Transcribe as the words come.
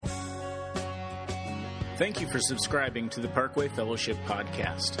Thank you for subscribing to the Parkway Fellowship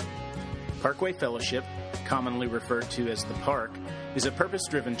podcast. Parkway Fellowship, commonly referred to as The Park, is a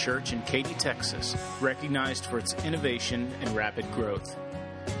purpose-driven church in Katy, Texas, recognized for its innovation and rapid growth.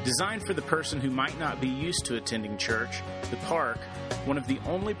 Designed for the person who might not be used to attending church, The Park, one of the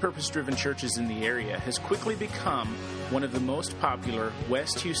only purpose-driven churches in the area, has quickly become one of the most popular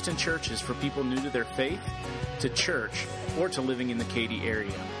West Houston churches for people new to their faith, to church, or to living in the Katy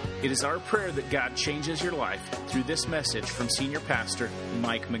area. It is our prayer that God changes your life through this message from Senior Pastor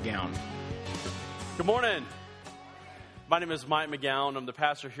Mike McGowan. Good morning. My name is Mike McGowan. I'm the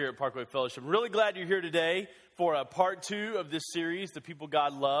pastor here at Parkway Fellowship. I'm really glad you're here today for part 2 of this series, The People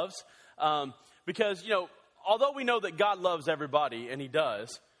God Loves. Because, although we know that God loves everybody, and He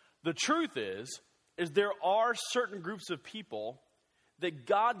does, the truth is there are certain groups of people that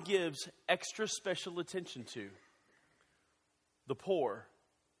God gives extra special attention to. The poor,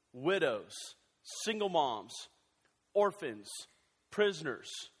 widows, single moms, orphans, prisoners,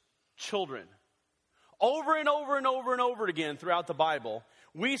 children. Over and over and over and over again throughout the Bible,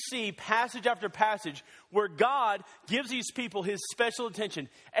 we see passage after passage where God gives these people His special attention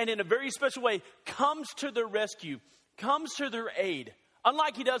and in a very special way comes to their rescue, comes to their aid,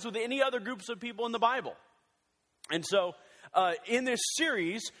 unlike He does with any other groups of people in the Bible. And so in this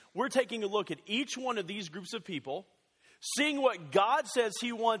series, we're taking a look at each one of these groups of people, seeing what God says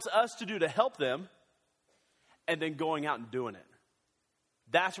He wants us to do to help them, and then going out and doing it.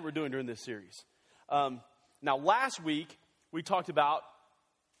 That's what we're doing during this series. Now, last week, we talked about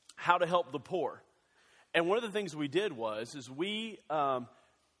how to help the poor. And one of the things we did is we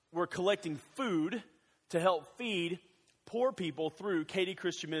were collecting food to help feed poor people through Katy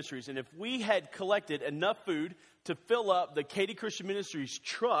Christian Ministries. And if we had collected enough food to fill up the Katy Christian Ministries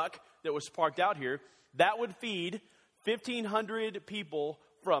truck that was parked out here, that would feed 1,500 people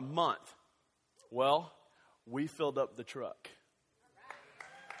for a month. Well, we filled up the truck.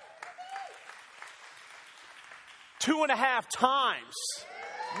 2.5 times.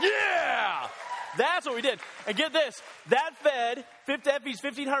 Yeah! That's what we did. And get this, that fed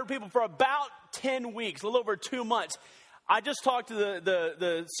 1,500 people for about 10 weeks, a little over 2 months. I just talked to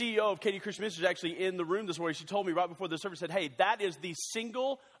the CEO of Katy Christian Ministries actually in the room this morning. She told me right before the service, said, hey, that is the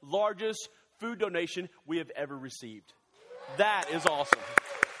single largest food donation we have ever received. That is awesome.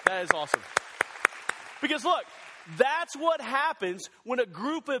 That is awesome. Because look, that's what happens when a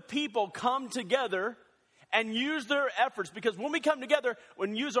group of people come together and use their efforts. Because when we come together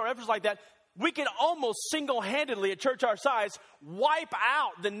and use our efforts like that, we can almost single-handedly, at church our size, wipe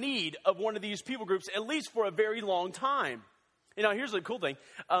out the need of one of these people groups, at least for a very long time. Here's the cool thing.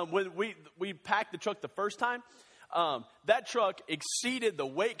 When we packed the truck the first time, that truck exceeded the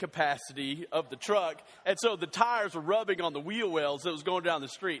weight capacity of the truck, and so the tires were rubbing on the wheel wells that was going down the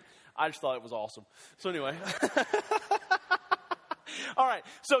street. I just thought it was awesome. So anyway. All right,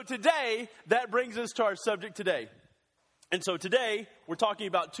 so today, that brings us to our subject today. And so today, we're talking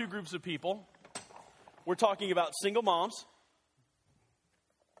about 2 groups of people. We're talking about single moms,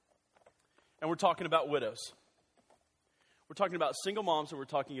 and we're talking about widows. We're talking about single moms, and we're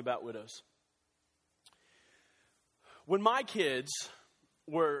talking about widows. When my kids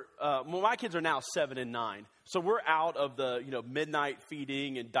are now 7 and 9, so we're out of the midnight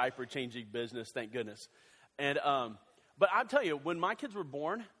feeding and diaper changing business, thank goodness. And but I'll tell you, when my kids were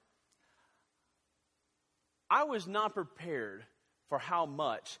born, I was not prepared for how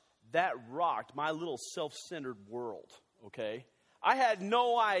much that rocked my little self-centered world, okay? I had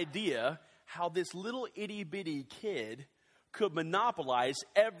no idea how this little itty-bitty kid could monopolize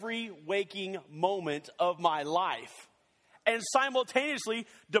every waking moment of my life and simultaneously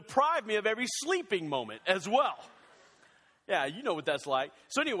deprive me of every sleeping moment as well. Yeah, you know what that's like.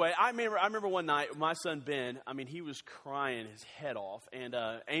 So anyway, I remember one night, my son Ben, he was crying his head off. And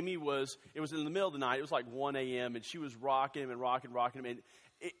Amy it was in the middle of the night. It was like 1 a.m. and she was rocking him and rocking him. And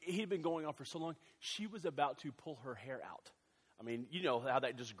he'd been going on for so long, she was about to pull her hair out. You know how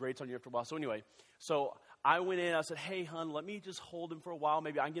that just grates on you after a while. So anyway, I went in, I said, hey, hon, let me just hold him for a while.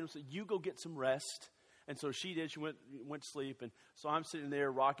 Maybe I can get him. So you go get some rest. And so she did. She went to sleep. And so I'm sitting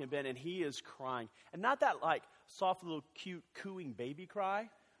there rocking Ben, and he is crying. And not that like soft little cute cooing baby cry.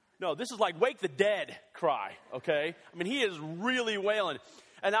 No, this is like wake the dead cry, okay? He is really wailing.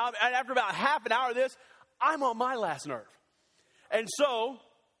 And after about half an hour of this, I'm on my last nerve. And so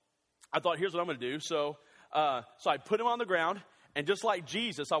I thought, here's what I'm going to do. So I put him on the ground, and just like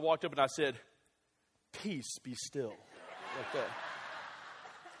Jesus, I walked up and I said, peace, be still. Like that.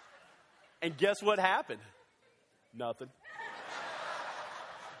 And guess what happened? Nothing.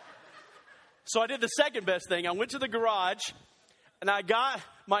 So I did the second best thing. I went to the garage And I got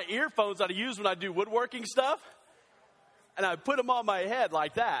my earphones that I use when I do woodworking stuff, and I put them on my head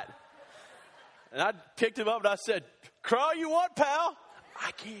like that. And I picked him up and I said, "Crawl you want, pal?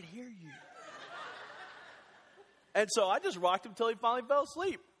 I can't hear you." And so I just rocked him until he finally fell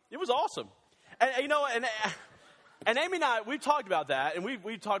asleep. It was awesome. And you know, and Amy and I, we've talked about that, and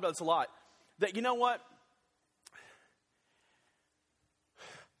we've talked about this a lot. That, you know what?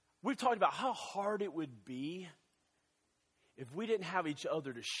 We've talked about how hard it would be if we didn't have each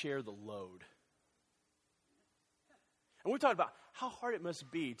other to share the load. And we talked about how hard it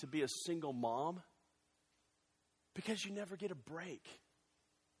must be to be a single mom because you never get a break.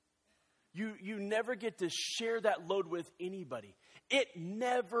 You never get to share that load with anybody. It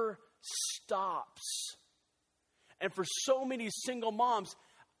never stops. And for so many single moms,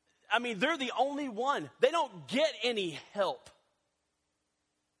 I mean, they're the only one. They don't get any help.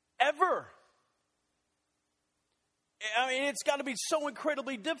 Ever. I mean, it's got to be so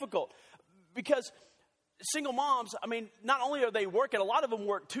incredibly difficult because single moms, I mean, not only are they working, a lot of them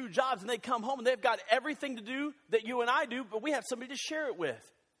work 2 jobs and they come home and they've got everything to do that you and I do, but we have somebody to share it with.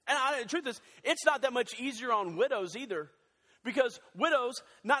 And the truth is, it's not that much easier on widows either, because widows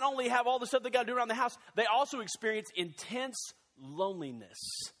not only have all the stuff they got to do around the house, they also experience intense loneliness.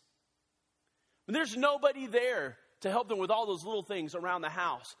 And there's nobody there to help them with all those little things around the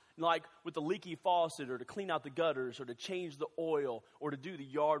house, like with the leaky faucet or to clean out the gutters or to change the oil or to do the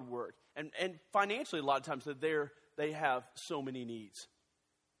yard work. And financially, a lot of times, they have so many needs.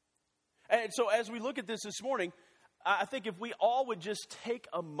 And so as we look at this morning, I think if we all would just take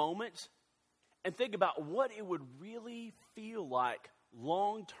a moment and think about what it would really feel like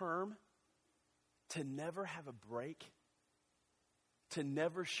long term to never have a break, to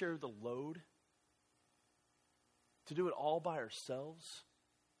never share the load, to do it all by ourselves,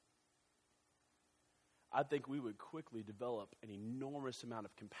 I think we would quickly develop an enormous amount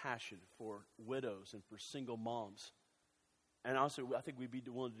of compassion for widows and for single moms. And also, I think we'd be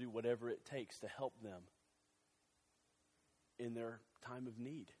willing to do whatever it takes to help them in their time of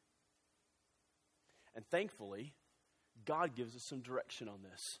need. And thankfully, God gives us some direction on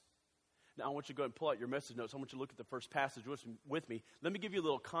this. Now, I want you to go ahead and pull out your message notes. I want you to look at the first passage with me. Let me give you a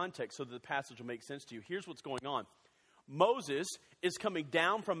little context so that the passage will make sense to you. Here's what's going on. Moses is coming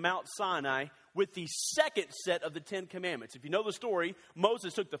down from Mount Sinai with the second set of the 10 Commandments. If you know the story,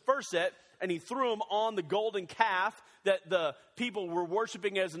 Moses took the first set and he threw them on the golden calf that the people were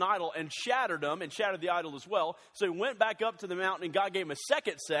worshiping as an idol and shattered them and shattered the idol as well. So he went back up to the mountain and God gave him a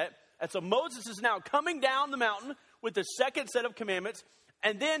second set. And so Moses is now coming down the mountain with the second set of commandments.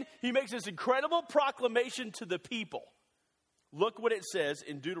 And then he makes this incredible proclamation to the people. Look what it says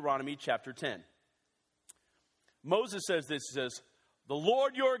in Deuteronomy chapter 10. Moses says this, he says, "The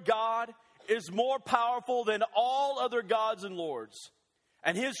Lord your God is more powerful than all other gods and lords,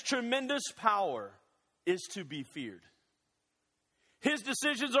 and his tremendous power is to be feared. His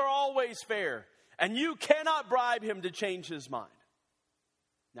decisions are always fair, and you cannot bribe him to change his mind."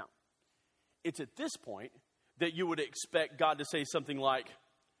 Now, it's at this point that you would expect God to say something like,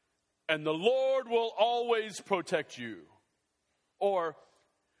 "And the Lord will always protect you," or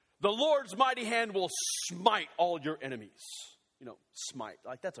 "The Lord's mighty hand will smite all your enemies." You know, smite.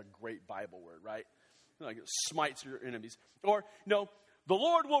 Like, that's a great Bible word, right? Like, it smites your enemies. Or, "The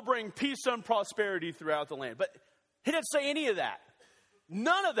Lord will bring peace and prosperity throughout the land." But he didn't say any of that.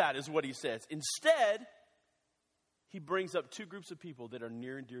 None of that is what he says. Instead, he brings up 2 groups of people that are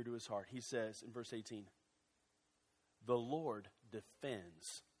near and dear to his heart. He says in verse 18, "The Lord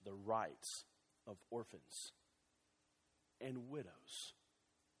defends the rights of orphans and widows."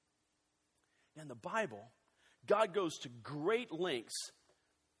 In the Bible, God goes to great lengths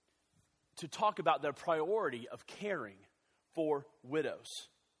to talk about the priority of caring for widows.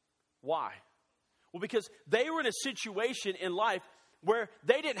 Why? Well, because they were in a situation in life where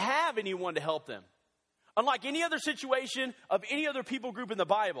they didn't have anyone to help them. Unlike any other situation of any other people group in the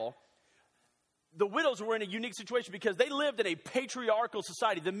Bible, the widows were in a unique situation because they lived in a patriarchal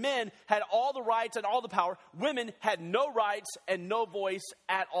society. The men had all the rights and all the power. Women had no rights and no voice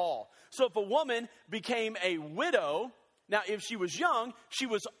at all. So if a woman became a widow, now if she was young, she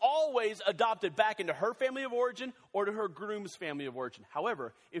was always adopted back into her family of origin or to her groom's family of origin.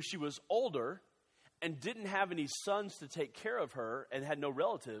 However, if she was older and didn't have any sons to take care of her and had no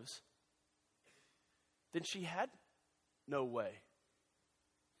relatives, then she had no way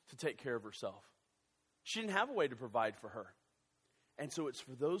to take care of herself. She didn't have a way to provide for her. And so it's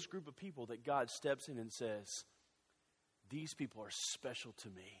for those group of people that God steps in and says, "These people are special to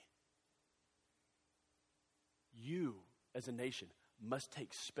me. You, as a nation, must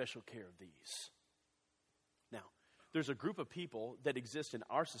take special care of these." Now, there's a group of people that exist in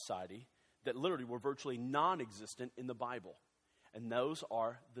our society that literally were virtually non-existent in the Bible. And those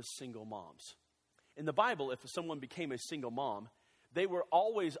are the single moms. In the Bible, if someone became a single mom, they were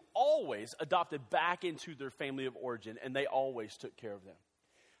always adopted back into their family of origin, and they always took care of them.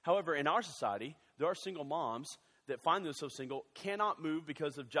 However, in our society, there are single moms that find themselves single, cannot move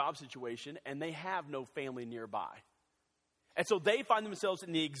because of job situation, and they have no family nearby. And so they find themselves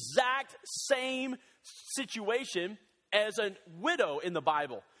in the exact same situation as a widow in the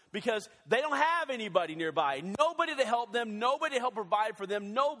Bible, because they don't have anybody nearby, nobody to help them, nobody to help provide for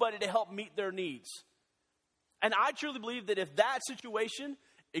them, nobody to help meet their needs. And I truly believe that if that situation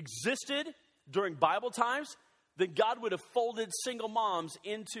existed during Bible times, then God would have folded single moms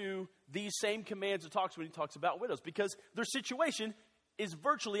into these same commands it talks when he talks about widows, because their situation is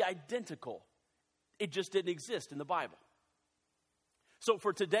virtually identical. It just didn't exist in the Bible. So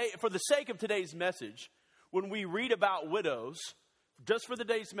for today, for the sake of today's message, when we read about widows, just for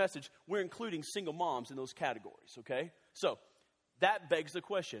today's message, we're including single moms in those categories, okay? So that begs the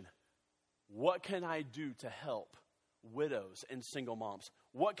question, what can I do to help widows and single moms?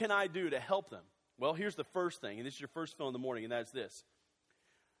 What can I do to help them? Well, here's the first thing, and this is your first fill in the morning, and that's this.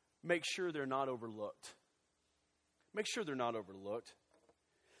 Make sure they're not overlooked. Make sure they're not overlooked.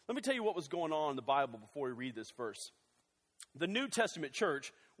 Let me tell you what was going on in the Bible before we read this verse. The New Testament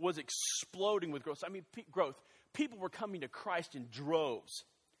church was exploding with growth. Growth. People were coming to Christ in droves.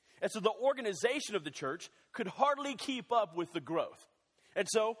 And so the organization of the church could hardly keep up with the growth. And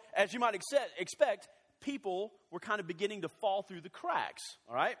so, as you might expect, people were kind of beginning to fall through the cracks,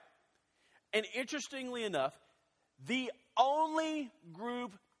 all right? And interestingly enough, the only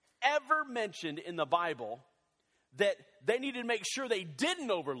group ever mentioned in the Bible that they needed to make sure they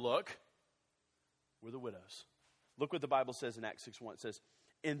didn't overlook were the widows. Look what the Bible says in Acts 6:1. It says,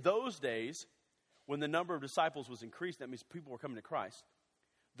 in those days, when the number of disciples was increased, that means people were coming to Christ,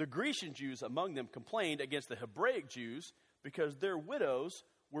 the Grecian Jews among them complained against the Hebraic Jews because their widows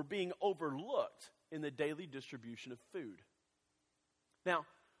were being overlooked in the daily distribution of food. Now,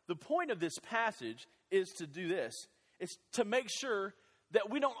 the point of this passage is to do this. It's to make sure that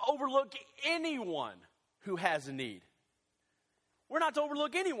we don't overlook anyone who has a need. We're not to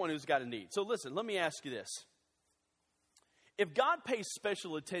overlook anyone who's got a need. So listen, let me ask you this. If God pays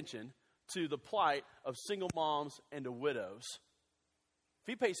special attention to the plight of single moms and to widows, if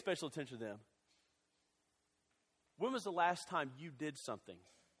he pays special attention to them, when was the last time you did something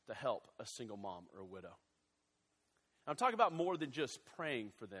to help a single mom or a widow? I'm talking about more than just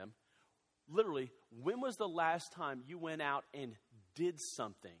praying for them. Literally, when was the last time you went out and did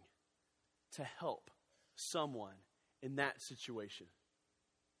something to help someone in that situation?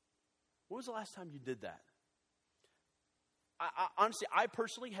 When was the last time you did that? Honestly, I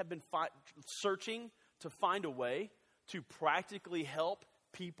personally have been searching to find a way to practically help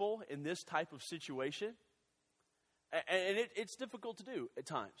people in this type of situation. And it's difficult to do at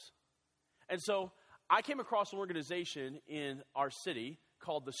times. And so I came across an organization in our city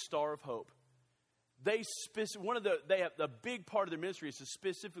called the Star of Hope. They have a big part of their ministry is to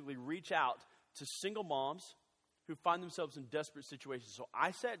specifically reach out to single moms who find themselves in desperate situations. So I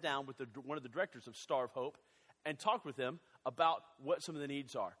sat down with one of the directors of Star of Hope and talked with them about what some of the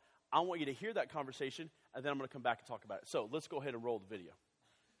needs are. I want you to hear that conversation, and then I'm going to come back and talk about it. So let's go ahead and roll the video.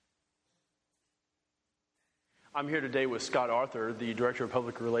 I'm here today with Scott Arthur, the Director of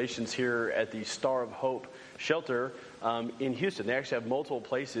Public Relations here at the Star of Hope shelter in Houston. They actually have multiple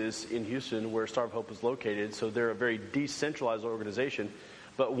places in Houston where Star of Hope is located, so they're a very decentralized organization.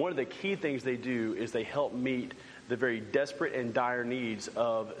 But one of the key things they do is they help meet the very desperate and dire needs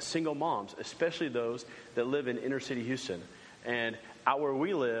of single moms, especially those that live in inner city Houston. And out where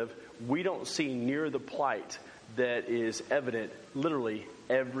we live, we don't see near the plight that is evident literally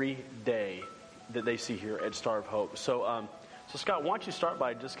every day that they see here at Star of Hope. So Scott, why don't you start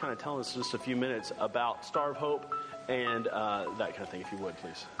by just kind of telling us just a few minutes about Star of Hope and that kind of thing, if you would,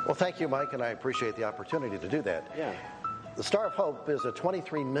 please. Well, thank you, Mike, and I appreciate the opportunity to do that. Yeah. The Star of Hope is a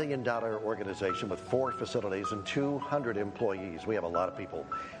 $23 million organization with 4 facilities and 200 employees. We have a lot of people.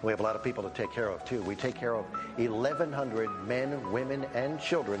 We have a lot of people to take care of, too. We take care of 1,100 men, women, and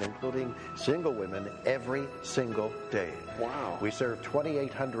children, including single women, every single day. Wow. We serve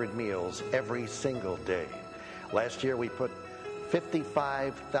 2,800 meals every single day. Last year, we put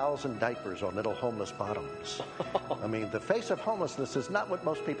 55,000 diapers on little homeless bottoms. I mean, the face of homelessness is not what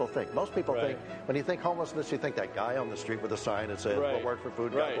most people think. Most people think, when you think homelessness, you think that guy on the street with a sign that says, we'll work for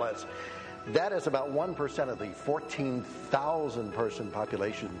food, God bless. That is about 1% of the 14,000 person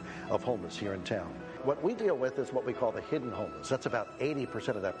population of homeless here in town. What we deal with is what we call the hidden homeless. That's about 80%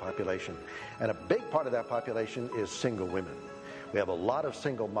 of that population. And a big part of that population is single women. We have a lot of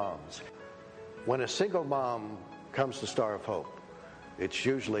single moms. When a single mom comes to Star of Hope, it's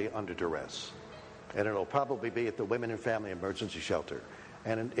usually under duress. And it'll probably be at the Women and Family Emergency Shelter.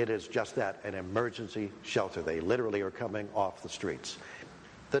 And it is just that, an emergency shelter. They literally are coming off the streets.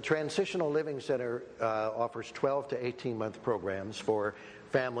 The Transitional Living Center offers 12 to 18-month programs for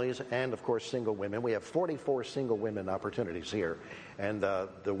families and, of course, single women. We have 44 single women opportunities here. And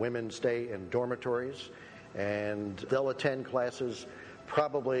the women stay in dormitories, and they'll attend classes,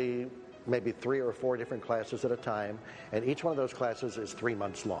 probably maybe 3 or 4 different classes at a time. And each one of those classes is 3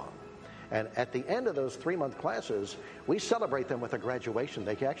 months long. And at the end of those 3-month classes, we celebrate them with a graduation.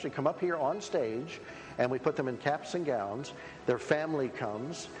 They can actually come up here on stage, and we put them in caps and gowns. Their family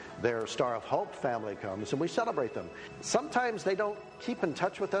comes, their Star of Hope family comes, and we celebrate them. Sometimes they don't keep in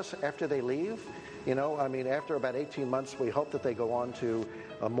touch with us after they leave. After about 18 months, we hope that they go on to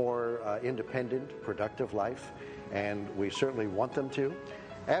a more independent, productive life, and we certainly want them to.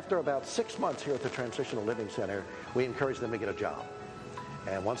 After about 6 months here at the Transitional Living Center, we encourage them to get a job.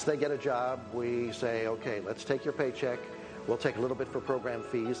 And once they get a job, we say, okay, let's take your paycheck. We'll take a little bit for program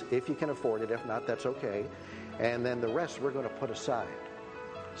fees if you can afford it. If not, that's okay. And then the rest we're going to put aside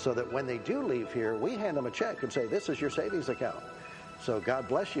so that when they do leave here, we hand them a check and say, this is your savings account. So God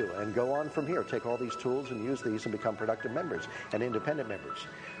bless you, and go on from here. Take all these tools and use these and become productive members and independent members.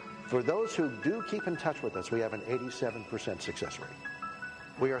 For those who do keep in touch with us, we have an 87% success rate.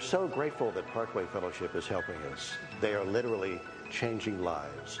 We are so grateful that Parkway Fellowship is helping us. They are literally changing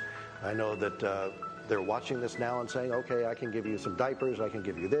lives. I know that they're watching this now and saying, okay, I can give you some diapers, I can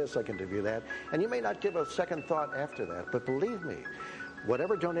give you this, I can give you that. And you may not give a second thought after that, but believe me,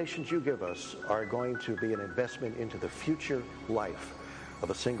 whatever donations you give us are going to be an investment into the future life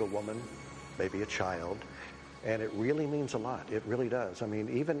of a single woman, maybe a child, and it really means a lot. It really does.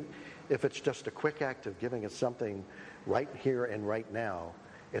 Even if it's just a quick act of giving us something right here and right now,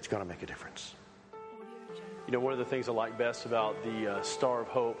 it's going to make a difference. One of the things I like best about the Star of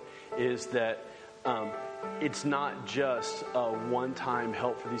Hope is that it's not just a one-time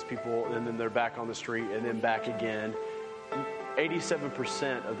help for these people and then they're back on the street and then back again.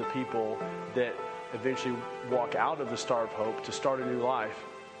 87% of the people that eventually walk out of the Star of Hope to start a new life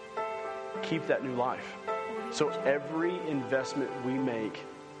keep that new life. So every investment we make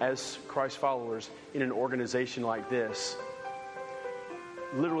as Christ followers in an organization like this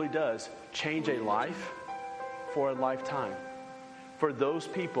literally does change a life for a lifetime. For those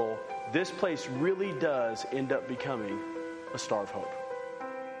people, this place really does end up becoming a Star of Hope.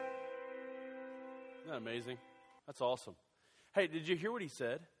 Isn't that amazing? That's awesome. Hey, did you hear what he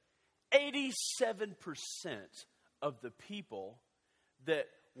said? 87% of the people that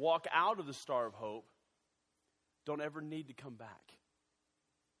walk out of the Star of Hope don't ever need to come back.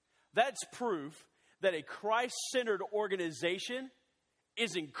 That's proof that a Christ-centered organization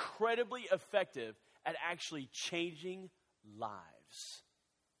is incredibly effective at actually changing lives.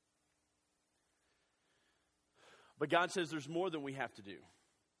 But God says there's more than we have to do.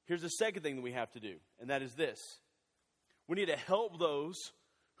 Here's the second thing that we have to do, and that is this. We need to help those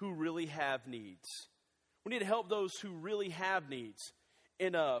who really have needs. We need to help those who really have needs.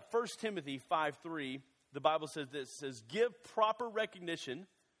 In 1 Timothy 5:3, the Bible says this, says, give proper recognition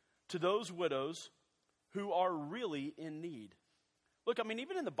to those widows who are really in need. Look,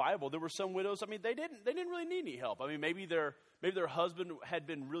 even in the Bible, there were some widows, they didn't really need any help. Maybe their husband had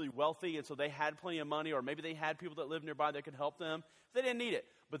been really wealthy, and so they had plenty of money, or maybe they had people that lived nearby that could help them. They didn't need it.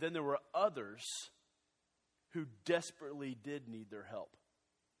 But then there were others who desperately did need their help.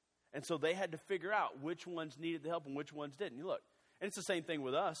 And so they had to figure out which ones needed the help and which ones didn't. Look, and it's the same thing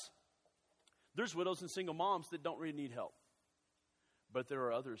with us. There's widows and single moms that don't really need help. But there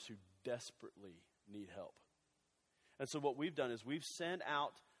are others who desperately need help. And so what we've done is we've sent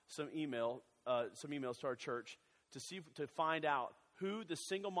out some emails to our church to find out who the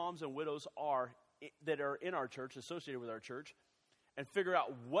single moms and widows are that are in our church, associated with our church, and figure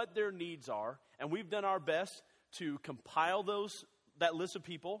out what their needs are. And we've done our best to compile that list of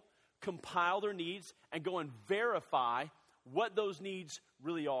people, compile their needs, and go and verify what those needs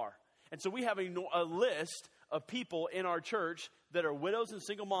really are. And so we have a list of people in our church that are widows and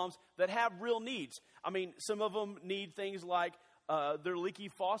single moms that have real needs. Some of them need things like their leaky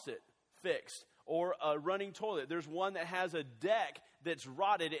faucet fixed or a running toilet. There's one that has a deck that's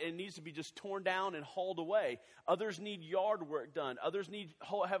rotted and needs to be just torn down and hauled away. Others need yard work done. Others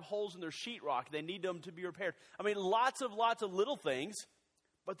have holes in their sheetrock. They need them to be repaired. Lots of little things,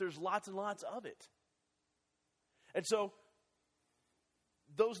 but there's lots and lots of it. And so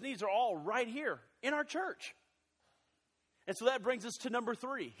those needs are all right here in our church. And so that brings us to number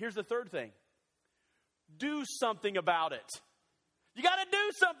 3. Here's the third thing. Do something about it. You got to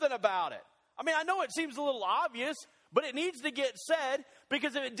do something about it. I mean, I know it seems a little obvious, but it needs to get said,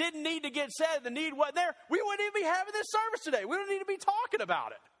 because if it didn't need to get said, the need wasn't there, we wouldn't even be having this service today. We don't need to be talking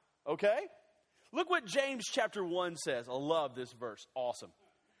about it, okay? Look what James chapter 1 says. I love this verse. Awesome.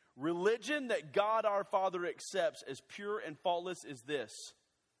 Religion that God our Father accepts as pure and faultless is this: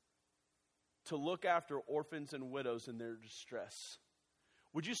 to look after orphans and widows in their distress.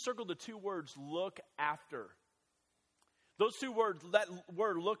 Would you circle the 2 words, look after? Those 2 words, that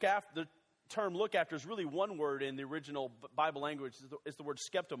word look after, the term look after is really one word in the original Bible language. It's the word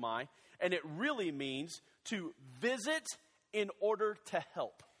skeptomai, and it really means to visit in order to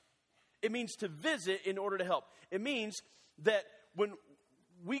help. It means to visit in order to help. It means that when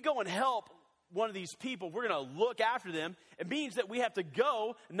we go and help one of these people, we're going to look after them. It means that we have to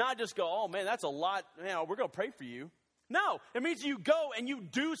go, not just go, oh man, that's a lot, we're going to pray for you. No, it means you go and you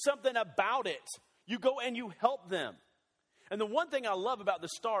do something about it. You go and you help them. And the one thing I love about the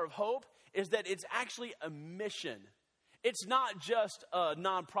Star of Hope is that it's actually a mission. It's not just a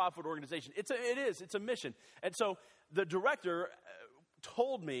nonprofit organization. It's a mission. And so the director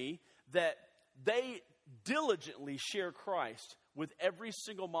told me that they diligently share Christ with every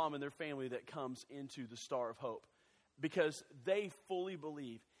single mom in their family that comes into the Star of Hope, because they fully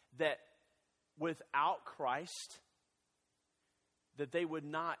believe that without Christ, that they would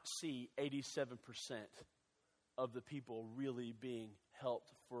not see 87% of the people really being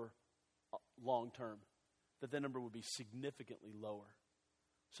helped for long term, that the number would be significantly lower.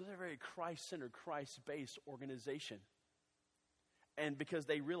 So they're a very Christ-centered, Christ-based organization. And because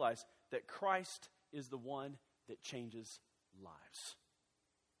they realize that Christ is the one that changes lives.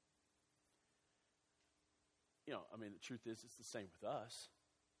 The truth is, it's the same with us.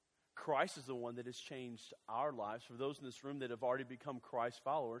 Christ is the one that has changed our lives. For those in this room that have already become Christ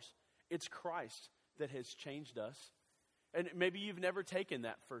followers, it's Christ that has changed us. And maybe you've never taken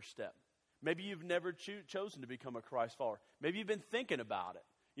that first step. Maybe you've never chosen to become a Christ follower. Maybe you've been thinking about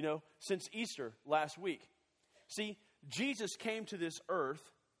it, since Easter last week. See, Jesus came to this earth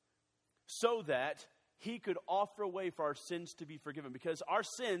so that he could offer a way for our sins to be forgiven, because our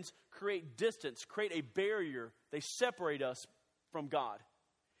sins create distance, create a barrier. They separate us from God.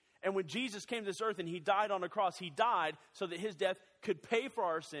 And when Jesus came to this earth and he died on a cross, he died so that his death could pay for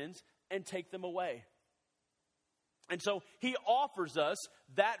our sins and take them away. And so he offers us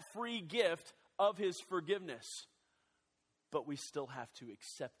that free gift of his forgiveness. But we still have to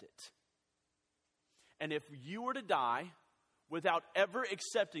accept it. And if you were to die without ever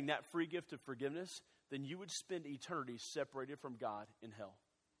accepting that free gift of forgiveness, then you would spend eternity separated from God in hell.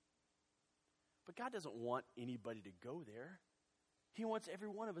 But God doesn't want anybody to go there. He wants every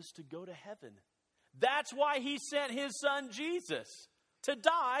one of us to go to heaven. That's why he sent his son Jesus to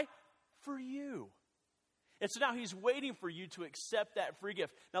die for you. And so now he's waiting for you to accept that free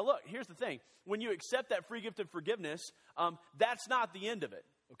gift. Now look, here's the thing. When you accept that free gift of forgiveness, that's not the end of it,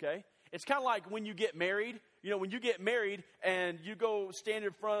 okay? It's kind of like when you get married. When you get married and you go stand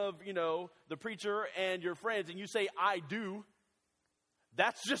in front of, the preacher and your friends and you say, I do.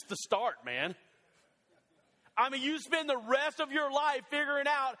 That's just the start, man. You spend the rest of your life figuring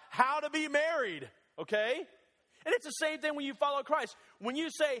out how to be married, okay? And it's the same thing when you follow Christ. When you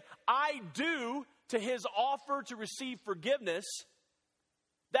say, I do, to his offer to receive forgiveness,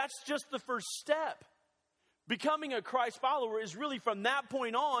 that's just the first step. Becoming a Christ follower is really from that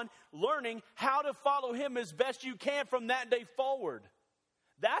point on learning how to follow him as best you can from that day forward.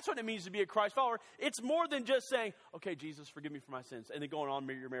 That's what it means to be a Christ follower. It's more than just saying, okay, Jesus, forgive me for my sins, and then going on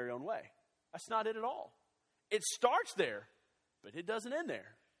your merry own way. That's not it at all. It starts there, but it doesn't end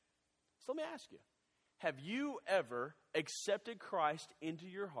there. So let me ask you, have you ever accepted Christ into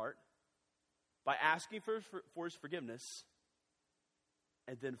your heart by asking for his forgiveness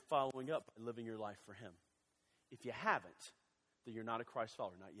and then following up by living your life for him? If you haven't, then you're not a Christ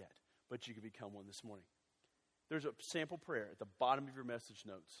follower, not yet. But you can become one this morning. There's a sample prayer at the bottom of your message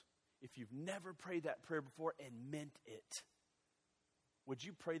notes. If you've never prayed that prayer before and meant it, would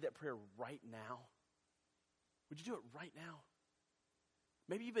you pray that prayer right now? Would you do it right now?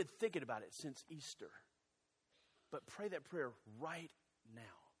 Maybe you've been thinking about it since Easter. But pray that prayer right now,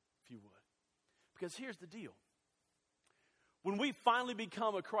 if you would. Because here's the deal. When we finally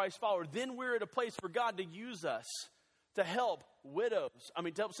become a Christ follower, then we're at a place for God to use us to help widows.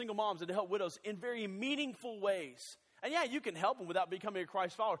 To help single moms and to help widows in very meaningful ways. And yeah, you can help them without becoming a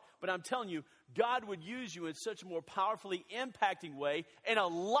Christ follower. But I'm telling you, God would use you in such a more powerfully impacting way, in a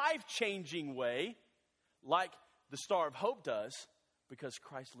life-changing way, like the Star of Hope does, because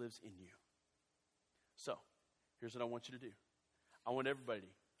Christ lives in you. So, here's what I want you to do. I want everybody to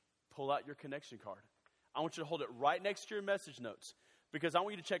pull out your connection card. I want you to hold it right next to your message notes, because I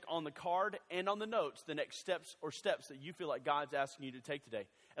want you to check on the card and on the notes the next steps that you feel like God's asking you to take today.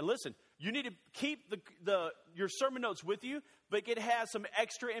 And listen, you need to keep your sermon notes with you, but it has some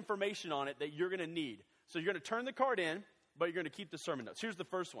extra information on it that you're going to need. So you're going to turn the card in, but you're going to keep the sermon notes. Here's the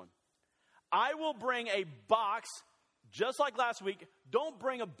first one. I will bring a box, just like last week. Don't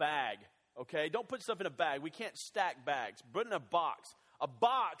bring a bag, okay? Don't put stuff in a bag. We can't stack bags. Put it in a box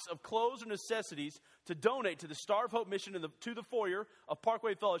of clothes or necessities to donate to the Star of Hope mission to the foyer of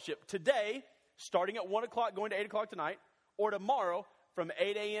Parkway Fellowship today, starting at 1 o'clock, going to 8 o'clock tonight, or tomorrow from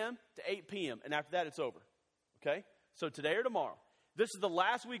 8 a.m. to 8 p.m., and after that, it's over, okay? So today or tomorrow. This is the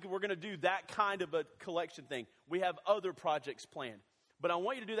last week we're going to do that kind of a collection thing. We have other projects planned, but I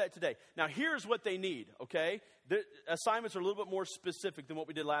want you to do that today. Now, here's what they need, okay? The assignments are a little bit more specific than what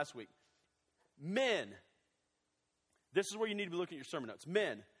we did last week. Men, this is where you need to be looking at your sermon notes.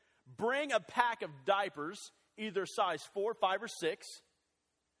 Men, bring a pack of diapers, either size 4, 5, or 6,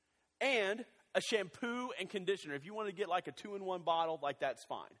 and a shampoo and conditioner. If you want to get like a 2-in-1 bottle, like that's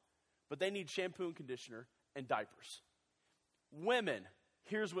fine. But they need shampoo and conditioner and diapers. Women,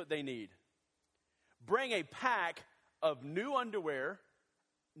 here's what they need. Bring a pack of new underwear.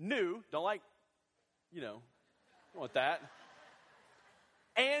 New, don't want that.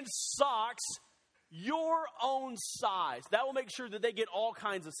 And socks, your own size. That will make sure that they get all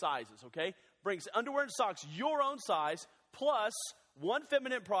kinds of sizes, okay? Brings underwear and socks, your own size, plus 1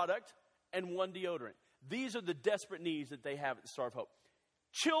 feminine product and 1 deodorant. These are the desperate needs that they have at the Star of Hope.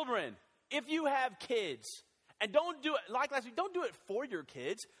 Children, if you have kids, and don't do it, like last week, don't do it for your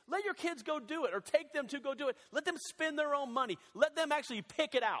kids. Let your kids go do it, or take them to go do it. Let them spend their own money. Let them actually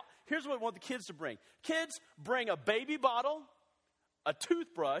pick it out. Here's what I want the kids to bring. Kids, bring a baby bottle, a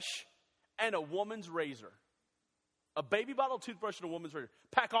toothbrush, and a woman's razor. A baby bottle, toothbrush, and a woman's razor.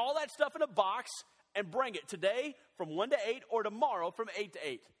 Pack all that stuff in a box and bring it today from 1 to 8, or tomorrow from 8 to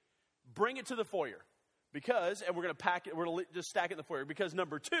 8. Bring it to the foyer. Because, and we're going to pack it, we're going to just stack it in the foyer. Because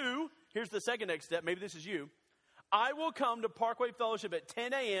number 2, here's the second next step. Maybe this is you. I will come to Parkway Fellowship at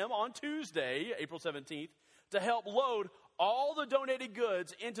 10 a.m. on Tuesday, April 17th, to help load all the donated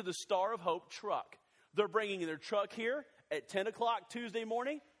goods into the Star of Hope truck. They're bringing their truck here at 10 o'clock Tuesday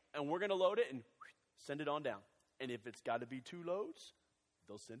morning, and we're going to load it and send it on down. And if it's got to be 2 loads,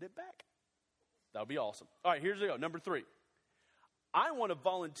 they'll send it back. That'll be awesome. All right, here's the go. Number 3. I want to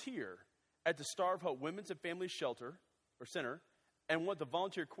volunteer at the Star of Hope Women's and Family Shelter or Center, and want the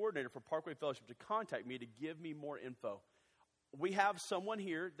volunteer coordinator for Parkway Fellowship to contact me to give me more info. We have someone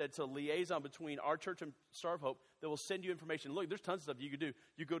here that's a liaison between our church and Star of Hope that will send you information. Look, there's tons of stuff you could do.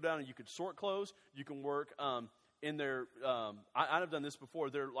 You go down and you could sort clothes. You can work in their, I've done this before.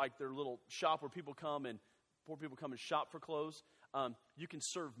 They're like their little shop where people come and poor people come and shop for clothes. You can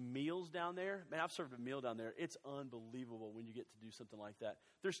serve meals down there. Man, I've served a meal down there. It's unbelievable when you get to do something like that.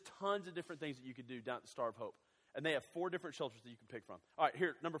 There's tons of different things that you could do down at the Star of Hope. And they have 4 different shelters that you can pick from. All right,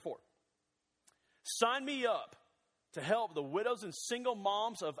 here, number 4. Sign me up to help the widows and single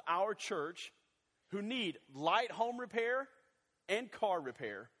moms of our church who need light home repair and car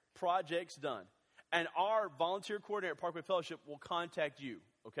repair projects done. And our volunteer coordinator at Parkway Fellowship will contact you,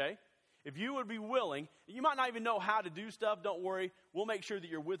 okay? If you would be willing, you might not even know how to do stuff, don't worry. We'll make sure that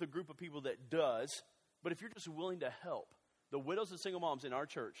you're with a group of people that does. But if you're just willing to help the widows and single moms in our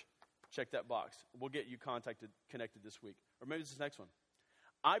church, check that box. We'll get you connected this week. Or maybe this is the next one.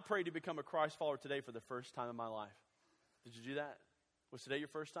 I prayed to become a Christ follower today for the first time in my life. Did you do that? Was today your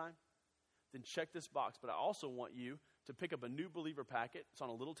first time? Then check this box. But I also want you to pick up a new believer packet. It's on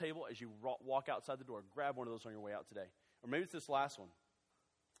a little table as you walk outside the door. Grab one of those on your way out today. Or maybe it's this last one.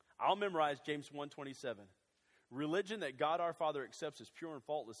 I'll memorize James 1:27. Religion that God our Father accepts as pure and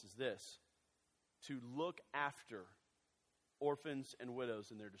faultless is this: to look after orphans and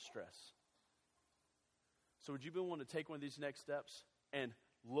widows in their distress. So would you be willing to take one of these next steps and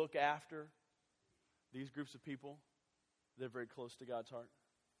look after these groups of people that are very close to God's heart?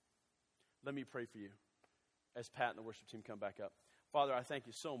 Let me pray for you as Pat and the worship team come back up. Father, I thank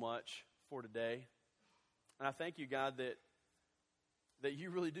you so much for today. And I thank you, God, that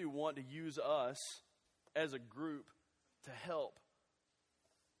you really do want to use us as a group to help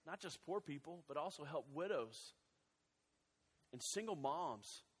not just poor people, but also help widows and single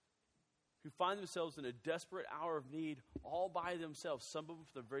moms who find themselves in a desperate hour of need all by themselves, some of them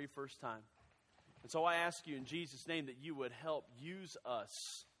for the very first time. And so I ask you in Jesus' name that you would help use us,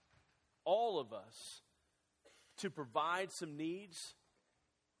 all of us, to provide some needs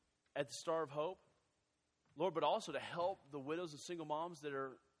at the Star of Hope, Lord, but also to help the widows and single moms that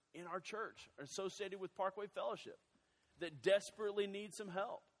are in our church are associated with Parkway Fellowship that desperately need some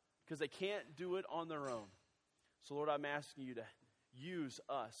help because they can't do it on their own. So, Lord, I'm asking you to use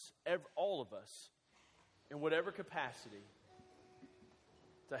us, all of us, in whatever capacity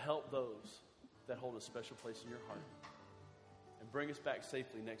to help those that hold a special place in your heart. And bring us back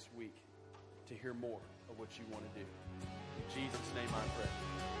safely next week to hear more of what you want to do. In Jesus' name I pray.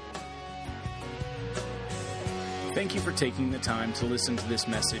 Thank you for taking the time to listen to this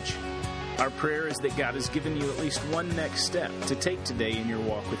message. Our prayer is that God has given you at least one next step to take today in your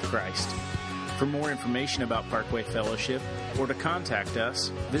walk with Christ. For more information about Parkway Fellowship or to contact us,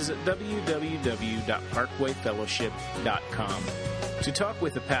 visit www.parkwayfellowship.com. To talk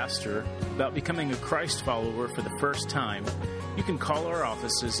with a pastor about becoming a Christ follower for the first time, you can call our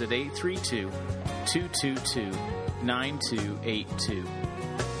offices at 832-222-9282.